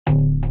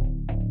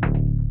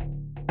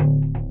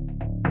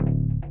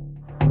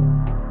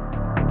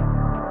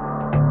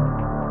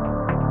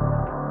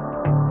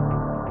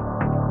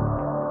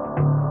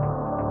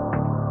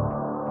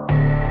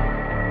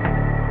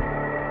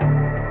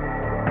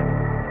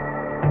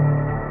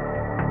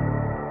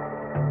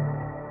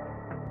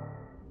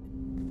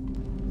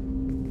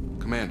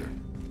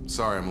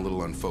Sorry, I'm a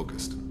little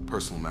unfocused.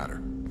 Personal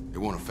matter. It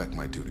won't affect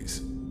my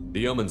duties. The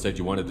yeoman said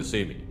you wanted to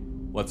see me.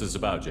 What's this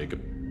about, Jacob?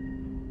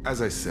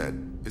 As I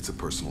said, it's a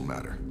personal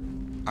matter.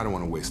 I don't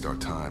want to waste our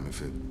time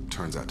if it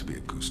turns out to be a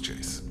goose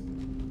chase.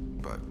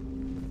 But...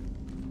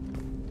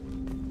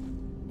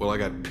 well, I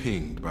got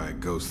pinged by a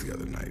ghost the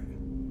other night.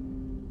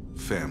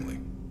 Family.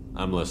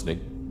 I'm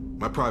listening.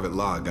 My private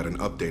log got an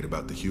update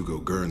about the Hugo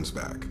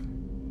Gernsback,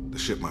 the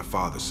ship my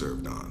father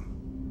served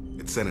on.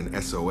 It sent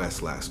an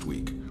SOS last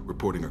week,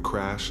 reporting a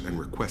crash and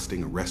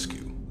requesting a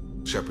rescue.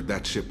 Shepard,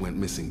 that ship went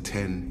missing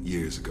 10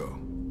 years ago.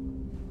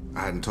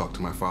 I hadn't talked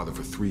to my father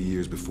for 3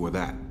 years before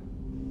that.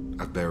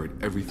 I've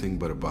buried everything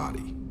but a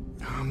body.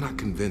 I'm not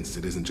convinced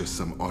it isn't just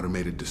some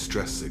automated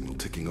distress signal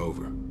ticking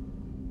over.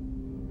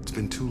 It's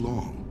been too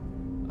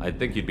long. I'd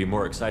think you'd be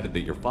more excited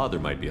that your father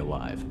might be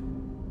alive.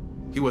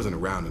 He wasn't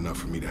around enough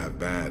for me to have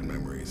bad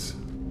memories.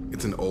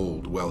 It's an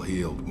old,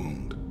 well-healed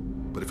wound.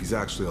 But if he's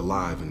actually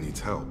alive and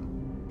needs help,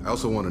 I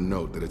also want to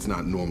note that it's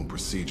not normal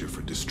procedure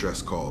for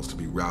distress calls to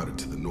be routed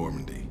to the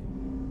Normandy.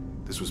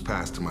 This was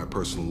passed to my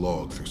personal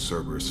log through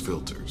Cerberus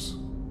filters.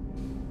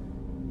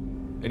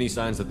 Any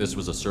signs that this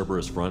was a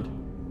Cerberus front?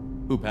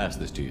 Who passed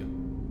this to you?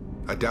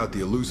 I doubt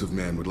the Illusive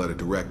Man would let a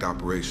direct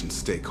operation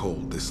stake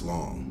hold this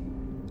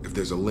long. If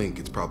there's a link,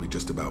 it's probably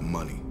just about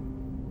money.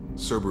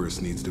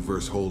 Cerberus needs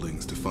diverse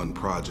holdings to fund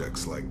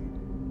projects like,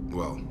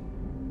 well,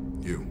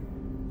 you.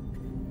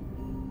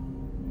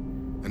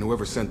 And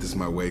whoever sent this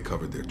my way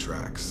covered their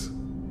tracks.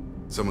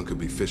 Someone could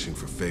be fishing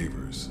for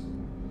favors,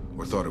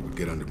 or thought it would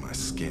get under my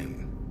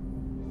skin.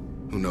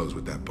 Who knows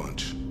with that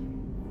bunch?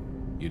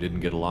 You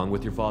didn't get along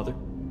with your father?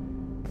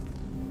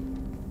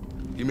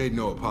 He made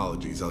no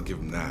apologies, I'll give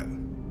him that.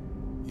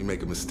 You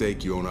make a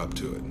mistake, you own up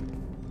to it,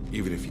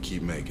 even if you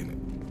keep making it.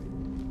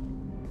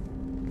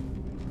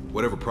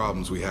 Whatever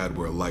problems we had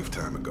were a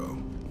lifetime ago.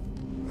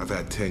 I've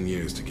had 10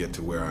 years to get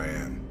to where I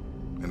am,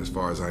 and as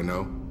far as I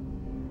know,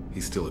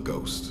 he's still a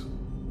ghost.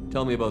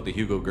 Tell me about the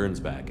Hugo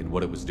Gernsback and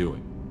what it was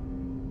doing.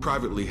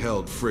 Privately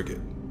held frigate.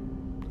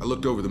 I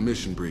looked over the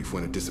mission brief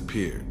when it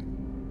disappeared.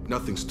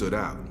 Nothing stood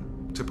out.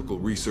 Typical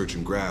research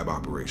and grab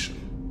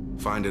operation.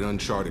 Find an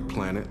uncharted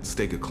planet,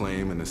 stake a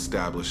claim, and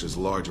establish as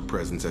large a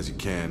presence as you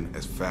can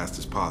as fast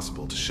as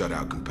possible to shut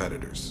out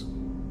competitors.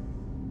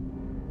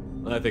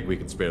 I think we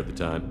can spare the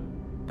time.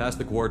 Pass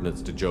the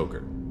coordinates to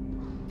Joker.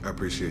 I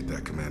appreciate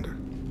that, Commander.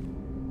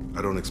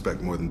 I don't expect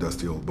more than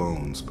dusty old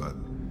bones, but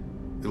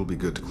it'll be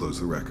good to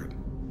close the record.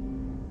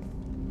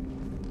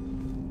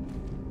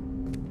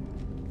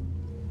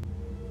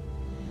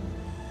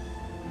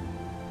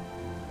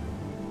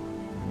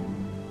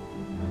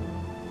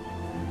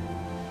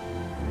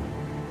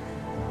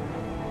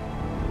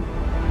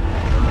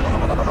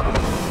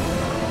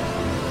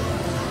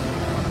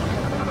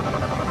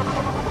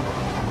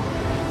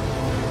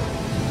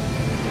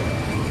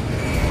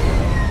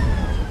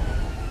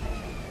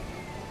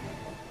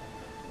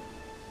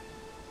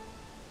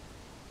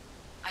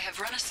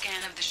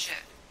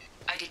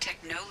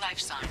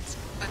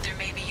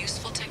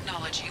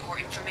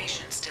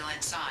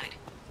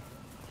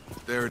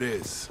 There it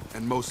is,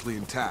 and mostly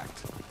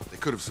intact. They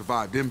could have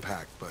survived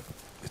impact, but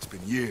it's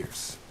been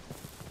years.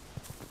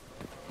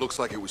 Looks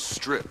like it was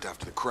stripped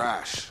after the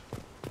crash.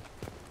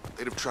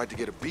 They'd have tried to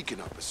get a beacon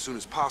up as soon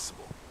as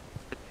possible.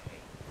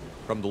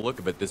 From the look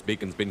of it, this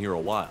beacon's been here a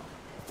while.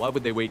 Why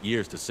would they wait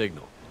years to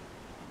signal?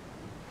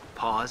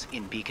 Pause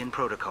in beacon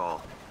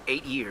protocol.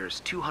 8 years,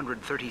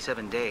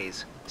 237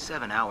 days,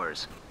 7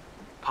 hours.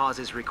 Pause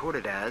is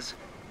recorded as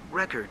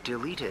record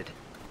deleted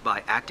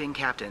by Acting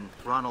Captain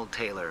Ronald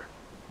Taylor.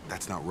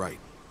 That's not right.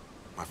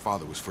 My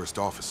father was first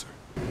officer.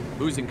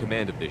 Who's in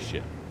command of this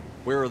ship?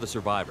 Where are the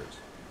survivors?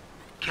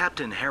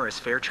 Captain Harris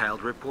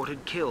Fairchild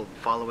reported killed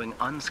following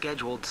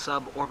unscheduled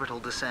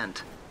suborbital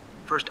descent.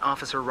 First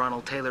Officer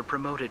Ronald Taylor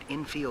promoted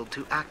in-field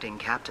to acting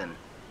captain.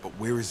 But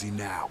where is he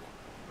now?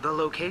 The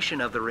location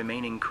of the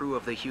remaining crew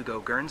of the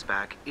Hugo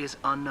Gernsback is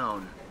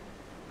unknown.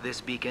 This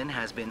beacon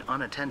has been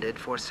unattended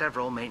for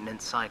several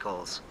maintenance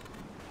cycles.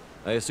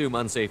 I assume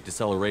unsafe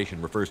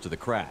deceleration refers to the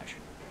crash.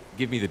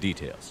 Give me the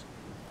details.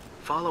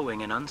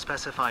 Following an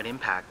unspecified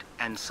impact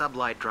and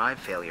sublight drive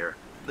failure,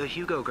 the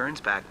Hugo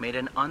Gernsback made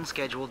an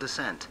unscheduled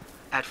descent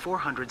at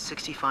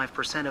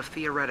 465% of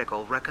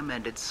theoretical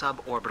recommended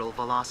suborbital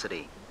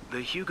velocity.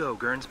 The Hugo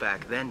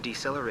Gernsback then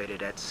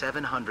decelerated at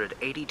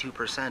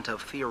 782%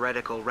 of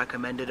theoretical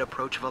recommended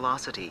approach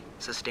velocity,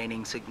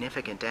 sustaining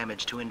significant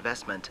damage to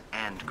investment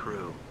and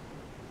crew.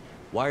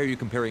 Why are you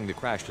comparing the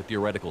crash to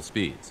theoretical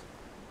speeds?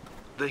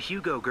 The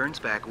Hugo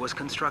Gernsback was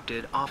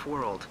constructed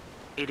off-world.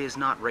 It is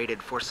not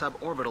rated for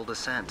suborbital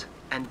descent,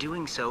 and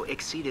doing so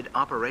exceeded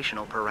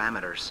operational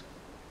parameters.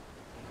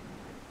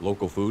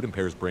 Local food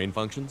impairs brain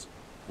functions?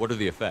 What are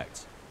the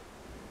effects?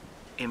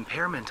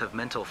 Impairment of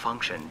mental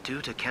function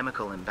due to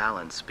chemical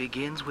imbalance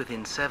begins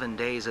within 7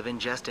 days of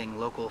ingesting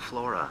local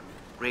flora,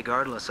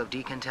 regardless of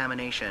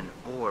decontamination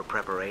or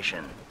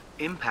preparation.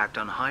 Impact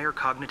on higher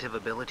cognitive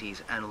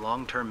abilities and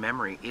long-term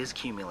memory is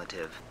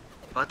cumulative,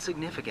 but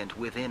significant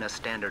within a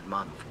standard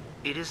month.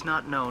 It is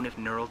not known if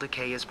neural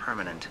decay is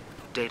permanent.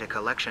 Data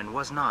collection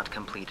was not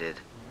completed.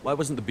 Why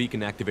wasn't the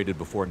beacon activated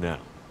before now?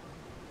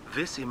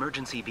 This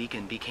emergency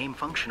beacon became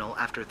functional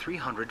after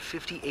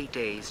 358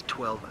 days,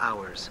 12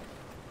 hours,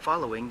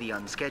 following the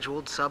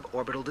unscheduled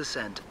suborbital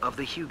descent of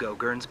the Hugo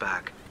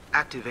Gernsback.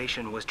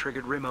 Activation was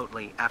triggered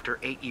remotely after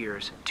 8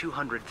 years,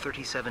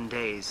 237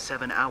 days,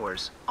 7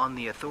 hours, on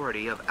the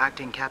authority of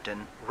Acting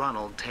Captain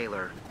Ronald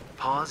Taylor.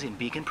 Pause in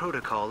beacon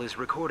protocol is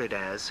recorded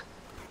as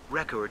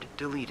record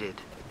deleted.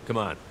 Come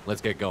on,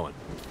 let's get going.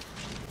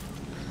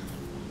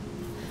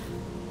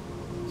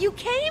 You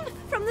came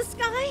from the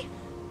sky?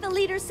 The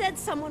leader said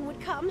someone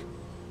would come.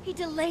 He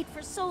delayed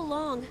for so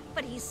long,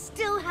 but he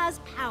still has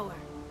power.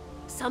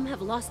 Some have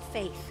lost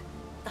faith.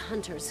 The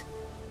Hunters.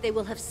 They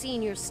will have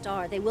seen your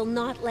star. They will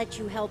not let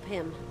you help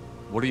him.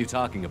 What are you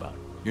talking about?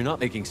 You're not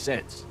making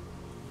sense.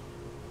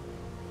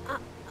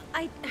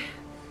 I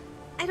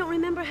don't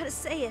remember how to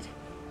say it.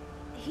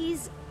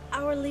 He's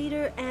our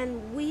leader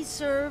and we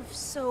serve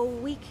so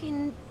we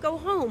can go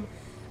home.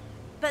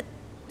 But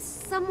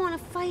some want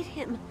to fight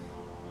him.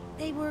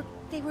 They were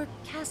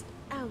cast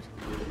out.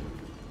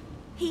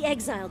 He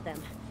exiled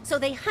them, so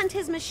they hunt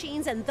his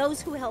machines and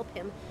those who help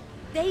him.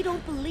 They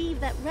don't believe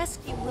that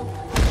rescue will...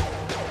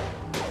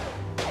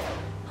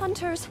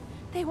 Hunters,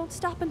 they won't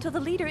stop until the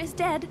leader is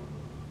dead.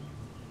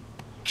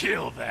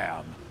 Kill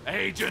them!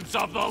 Agents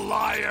of the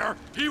liar!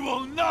 He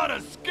will not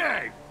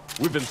escape!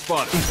 We've been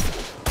spotted.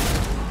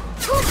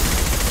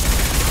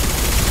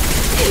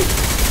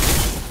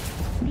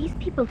 These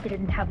people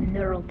didn't have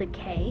neural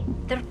decay.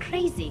 They're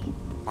crazy.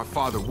 My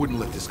father wouldn't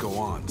let this go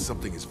on.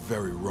 Something is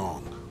very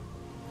wrong.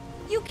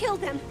 You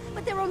killed them,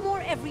 but there are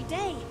more every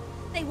day.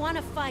 They want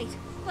to fight,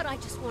 but I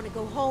just want to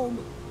go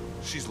home.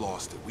 She's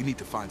lost it. We need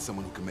to find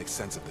someone who can make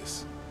sense of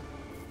this.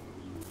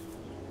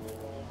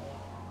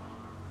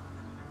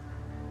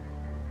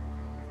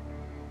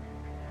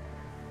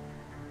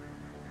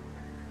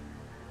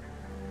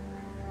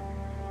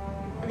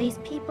 These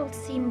people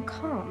seem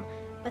calm,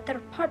 but they're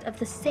part of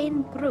the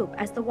same group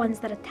as the ones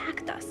that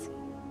attacked us.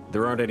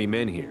 There aren't any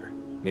men here.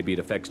 Maybe it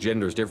affects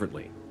genders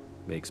differently.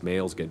 Makes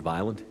males get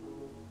violent?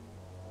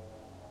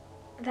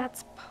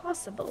 That's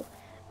possible,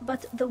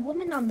 but the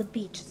woman on the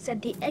beach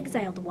said the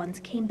exiled ones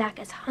came back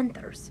as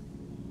hunters.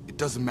 It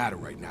doesn't matter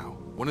right now.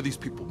 One of these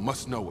people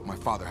must know what my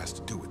father has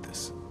to do with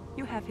this.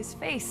 You have his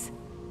face.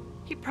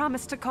 He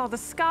promised to call the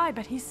sky,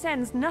 but he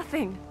sends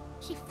nothing.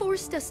 He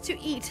forced us to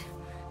eat,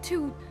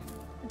 to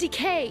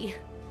decay.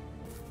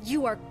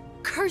 You are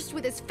cursed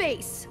with his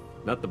face.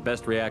 Not the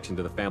best reaction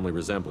to the family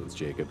resemblance,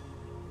 Jacob.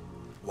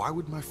 Why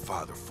would my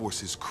father force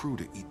his crew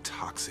to eat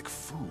toxic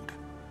food?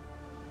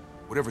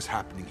 Whatever's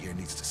happening here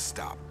needs to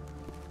stop.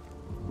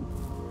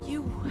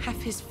 You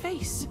have his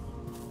face,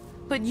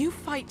 but you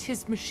fight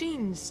his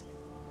machines.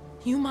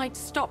 You might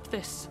stop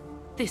this.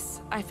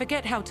 This, I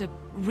forget how to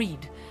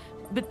read,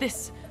 but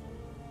this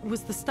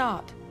was the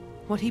start.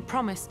 What he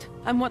promised,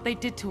 and what they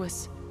did to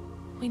us.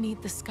 We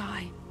need the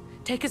sky.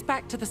 Take us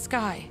back to the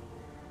sky.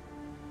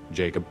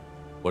 Jacob,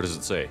 what does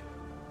it say?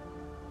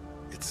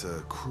 It's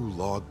a crew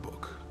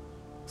logbook.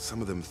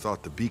 Some of them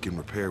thought the beacon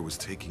repair was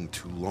taking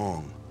too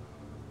long.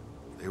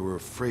 They were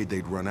afraid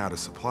they'd run out of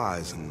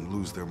supplies and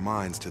lose their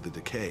minds to the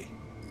decay.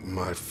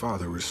 My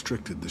father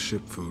restricted the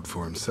ship food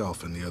for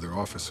himself and the other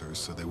officers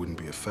so they wouldn't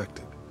be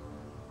affected.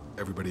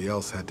 Everybody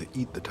else had to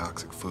eat the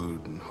toxic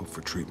food and hope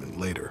for treatment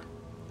later.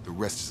 The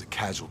rest is a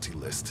casualty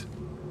list.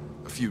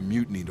 A few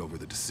mutinied over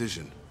the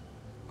decision.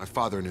 My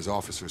father and his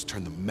officers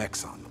turned the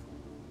mechs on them.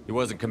 He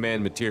wasn't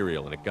command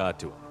material and it got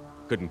to him.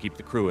 Couldn't keep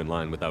the crew in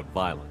line without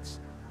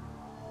violence.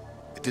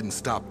 It didn't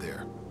stop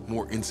there.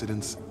 More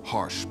incidents,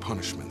 harsh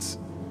punishments.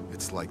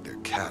 It's like they're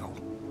cattle,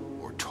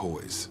 or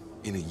toys.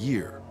 In a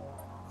year,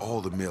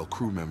 all the male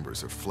crew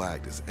members are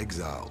flagged as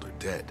exiled or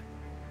dead.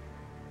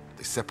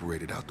 They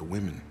separated out the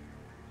women,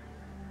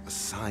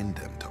 assigned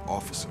them to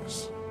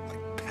officers,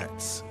 like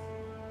pets.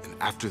 And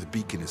after the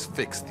beacon is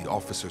fixed, the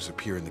officers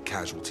appear in the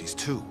casualties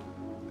too.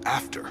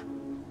 After.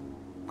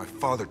 My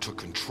father took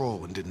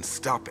control and didn't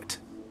stop it.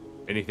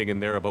 Anything in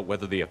there about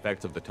whether the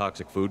effects of the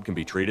toxic food can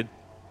be treated?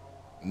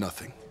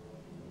 Nothing.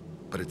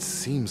 But it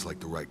seems like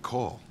the right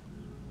call.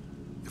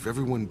 If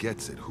everyone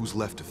gets it, who's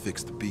left to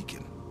fix the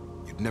beacon?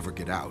 You'd never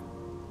get out.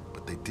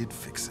 But they did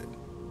fix it.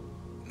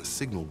 And the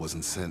signal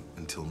wasn't sent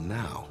until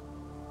now.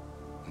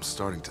 I'm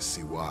starting to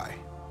see why.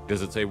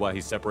 Does it say why he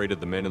separated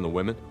the men and the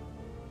women?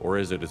 Or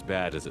is it as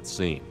bad as it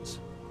seems?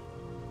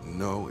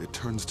 No, it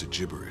turns to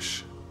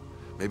gibberish.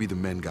 Maybe the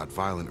men got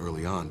violent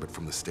early on, but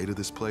from the state of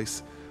this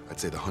place, I'd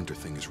say the Hunter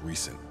thing is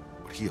recent.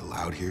 What he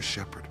allowed here,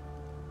 Shepard,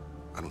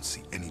 I don't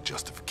see any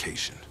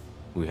justification.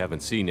 We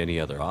haven't seen any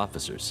other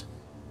officers.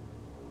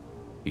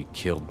 He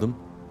killed them?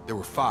 There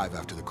were 5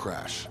 after the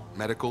crash.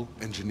 Medical,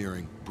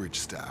 engineering, bridge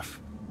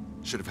staff.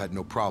 Should have had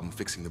no problem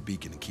fixing the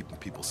beacon and keeping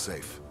people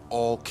safe.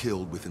 All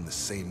killed within the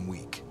same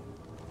week.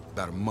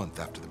 About a month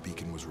after the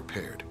beacon was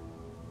repaired.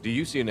 Do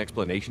you see an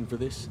explanation for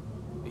this?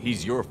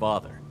 He's your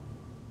father.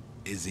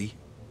 Is he?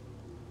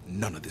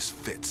 None of this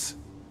fits.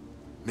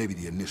 Maybe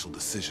the initial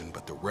decision,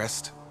 but the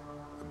rest?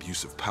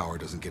 Abuse of power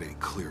doesn't get any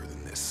clearer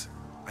than this.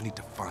 I need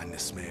to find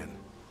this man.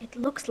 It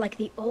looks like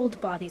the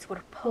old bodies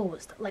were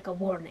posed like a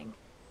warning.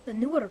 The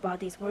newer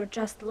bodies were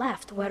just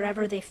left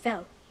wherever they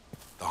fell.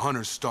 The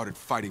hunters started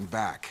fighting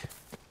back.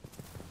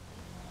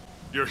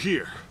 You're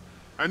here.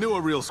 I knew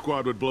a real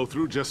squad would blow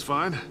through just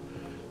fine.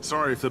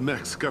 Sorry if the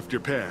mech scuffed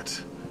your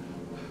pads.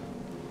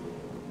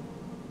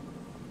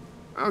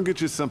 I'll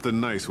get you something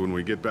nice when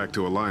we get back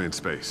to Alliance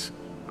space.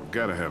 I've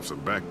gotta have some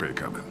back pay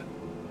coming.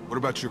 What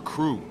about your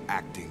crew,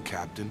 acting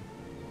captain?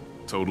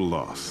 Total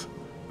loss.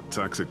 The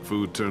toxic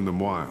food turned them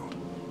wild.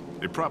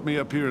 They propped me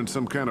up here in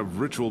some kind of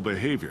ritual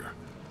behavior.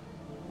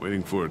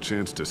 Waiting for a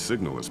chance to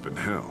signal has been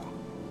hell.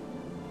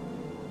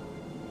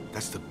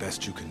 That's the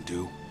best you can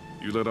do?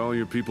 You let all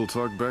your people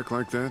talk back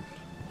like that?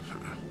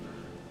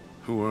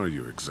 Who are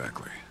you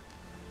exactly?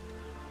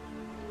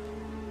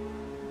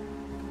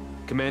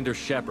 Commander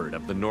Shepard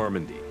of the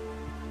Normandy.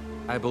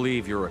 I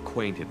believe you're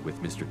acquainted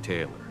with Mr.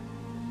 Taylor.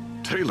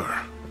 Taylor?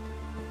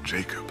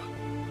 Jacob?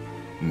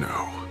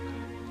 No.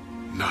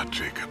 Not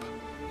Jacob.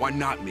 Why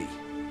not me?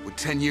 Would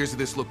 10 years of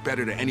this look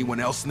better to anyone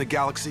else in the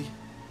galaxy?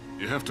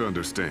 You have to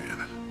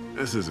understand,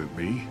 this isn't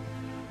me.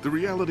 The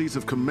realities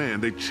of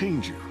command, they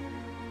change you.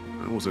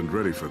 I wasn't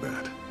ready for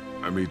that.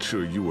 I made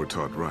sure you were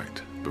taught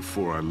right.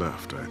 Before I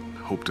left, I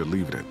hoped to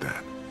leave it at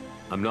that.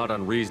 I'm not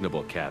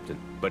unreasonable, Captain,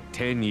 but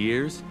 10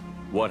 years?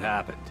 What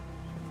happened?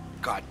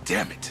 God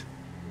damn it!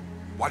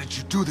 Why did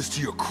you do this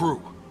to your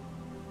crew?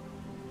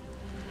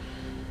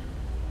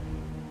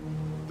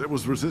 There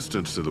was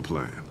resistance to the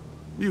plan.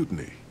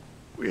 Mutiny.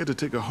 We had to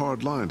take a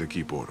hard line to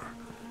keep order.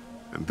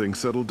 And things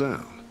settled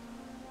down.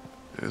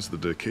 As the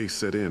decay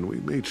set in, we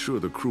made sure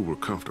the crew were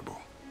comfortable.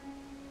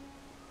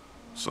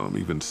 Some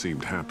even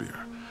seemed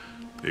happier.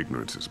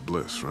 Ignorance is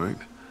bliss, right?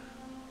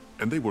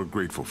 And they were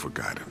grateful for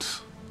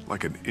guidance,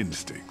 like an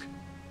instinct.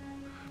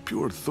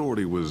 Pure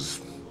authority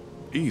was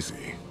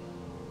easy,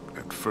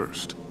 at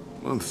first.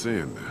 Months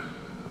in,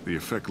 the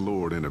effect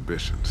lowered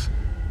inhibitions.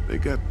 They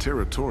got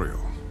territorial.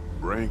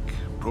 Rank,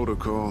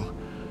 protocol,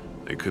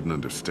 they couldn't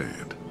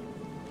understand.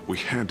 We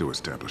had to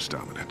establish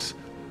dominance.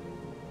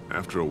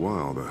 After a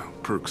while, the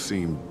perks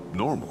seemed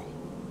normal.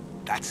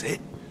 That's it?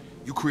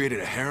 You created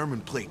a harem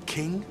and played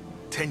king?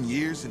 10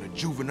 years in a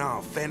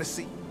juvenile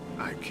fantasy?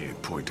 I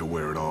can't point to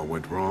where it all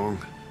went wrong.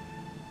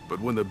 But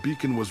when the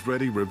beacon was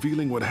ready,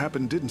 revealing what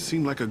happened didn't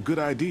seem like a good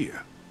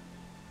idea.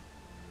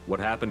 What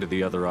happened to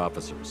the other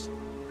officers?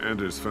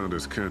 Anders found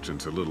his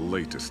conscience a little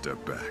late to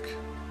step back.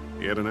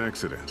 He had an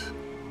accident.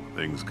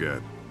 Things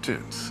got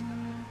tense.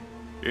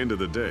 End of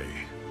the day,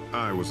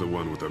 I was the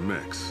one with the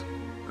mechs.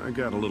 I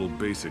got a little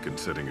basic in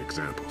setting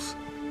examples.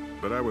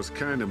 But I was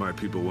kind to my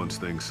people once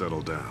things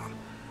settled down.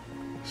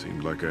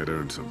 Seemed like I'd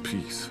earned some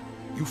peace.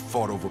 You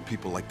fought over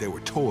people like they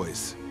were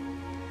toys.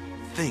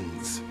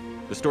 Things.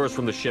 The stores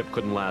from the ship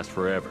couldn't last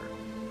forever.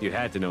 You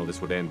had to know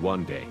this would end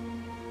one day.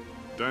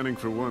 Dining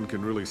for one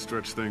can really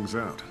stretch things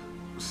out.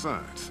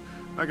 Besides,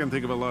 I can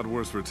think of a lot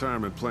worse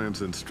retirement plans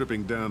than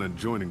stripping down and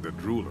joining the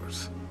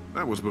Droolers.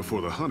 That was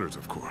before the Hunters,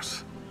 of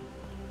course.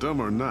 Dumb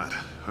or not,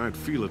 I'd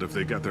feel it if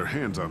they got their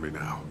hands on me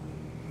now.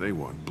 They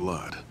want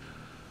blood.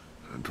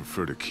 I'd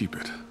prefer to keep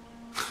it.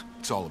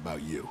 It's all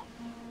about you.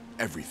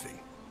 Everything.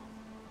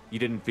 You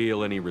didn't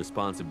feel any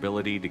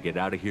responsibility to get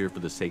out of here for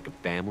the sake of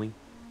family?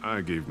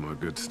 I gave him a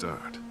good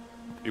start.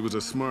 He was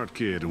a smart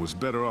kid and was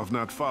better off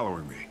not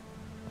following me.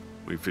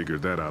 We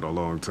figured that out a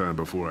long time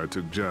before I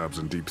took jobs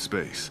in deep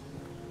space.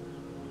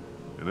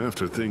 And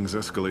after things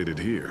escalated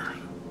here,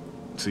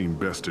 it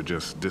seemed best to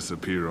just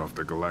disappear off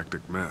the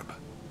galactic map.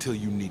 Till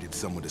you needed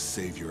someone to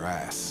save your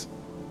ass.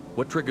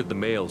 What triggered the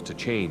males to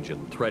change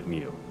and threaten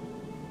you?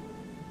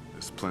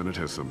 This planet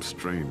has some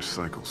strange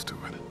cycles to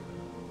it.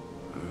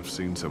 I've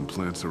seen some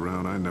plants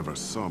around I never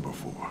saw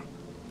before.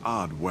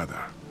 Odd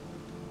weather.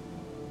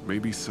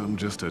 Maybe some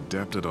just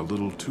adapted a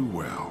little too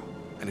well.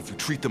 And if you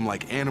treat them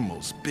like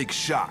animals, big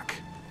shock.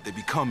 They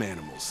become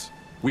animals.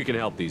 We can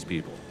help these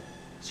people.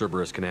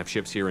 Cerberus can have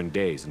ships here in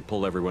days and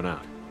pull everyone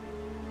out.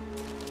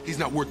 He's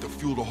not worth the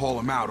fuel to haul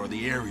him out or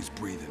the air he's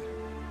breathing.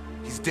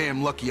 He's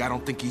damn lucky I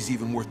don't think he's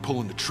even worth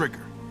pulling the trigger.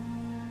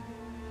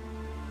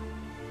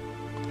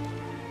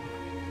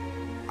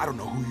 I don't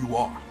know who you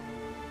are,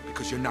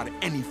 because you're not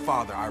any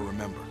father I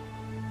remember.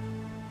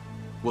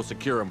 We'll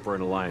secure him for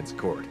an Alliance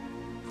court.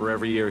 For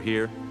every year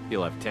here,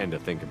 he'll have 10 to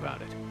think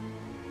about it.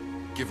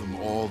 Give him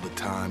all the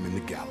time in the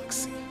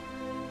galaxy.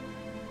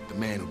 The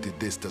man who did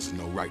this doesn't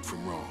know right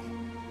from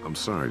wrong. I'm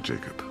sorry,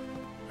 Jacob.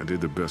 I did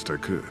the best I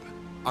could.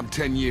 I'm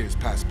 10 years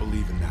past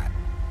believing that.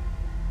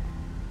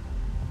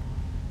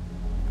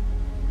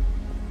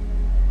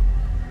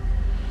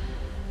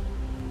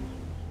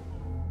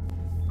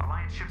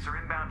 Alliance ships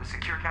are inbound to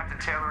secure Captain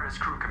Taylor and his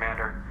crew,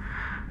 Commander.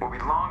 We'll be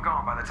long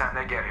gone by the time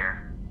they get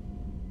here.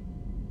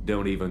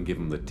 Don't even give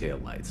him the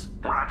taillights.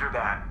 Roger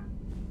that.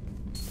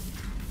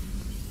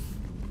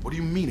 What do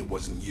you mean it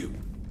wasn't you?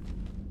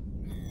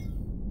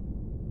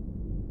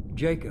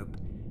 Jacob,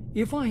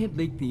 if I had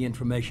leaked the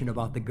information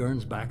about the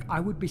Gernsback, I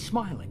would be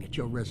smiling at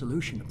your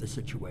resolution of the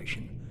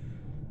situation.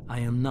 I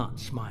am not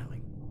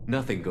smiling.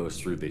 Nothing goes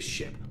through this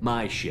ship,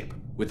 my ship,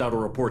 without a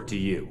report to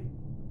you.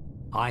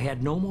 I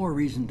had no more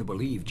reason to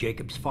believe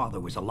Jacob's father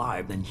was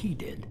alive than he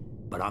did,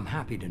 but I'm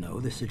happy to know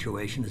the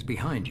situation is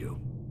behind you.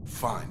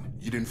 Fine.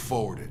 You didn't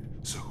forward it,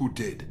 so who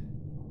did?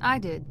 I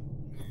did.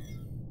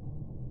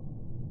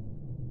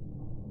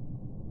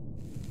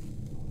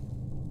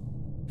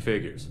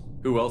 Figures.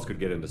 Who else could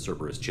get into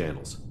Cerberus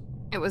channels?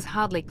 It was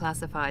hardly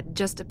classified,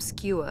 just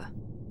obscure.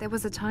 There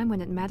was a time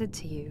when it mattered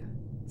to you.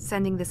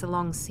 Sending this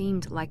along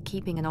seemed like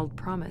keeping an old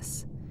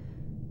promise.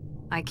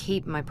 I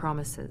keep my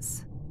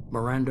promises.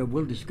 Miranda,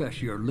 we'll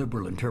discuss your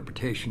liberal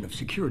interpretation of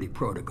security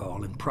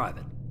protocol in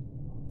private.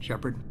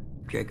 Shepard,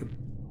 Jacob.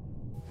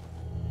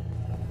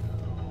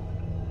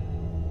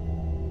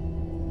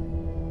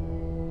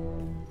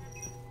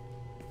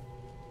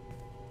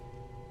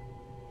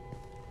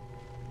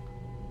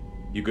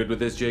 You good with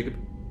this, Jacob?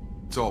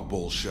 It's all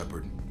bull,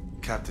 Shepard.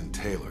 Captain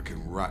Taylor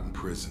can rot in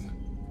prison.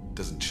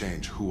 Doesn't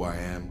change who I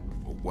am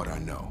or what I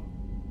know.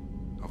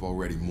 I've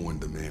already mourned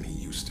the man he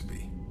used to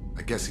be.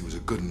 I guess he was a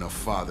good enough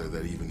father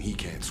that even he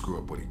can't screw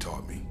up what he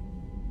taught me.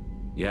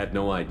 You had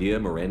no idea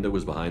Miranda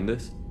was behind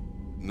this?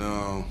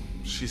 No,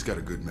 she's got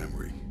a good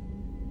memory.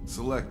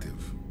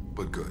 Selective,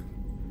 but good.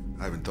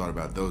 I haven't thought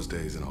about those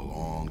days in a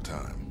long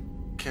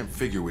time. Can't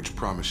figure which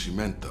promise she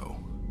meant, though.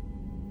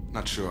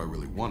 Not sure I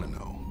really want to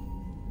know.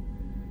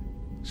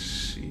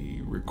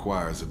 She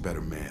requires a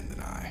better man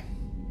than I.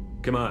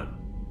 Come on,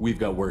 we've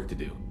got work to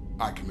do.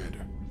 Aye,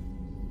 Commander.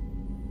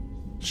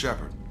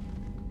 Shepard,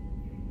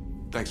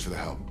 thanks for the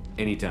help.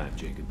 Anytime,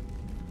 Jacob.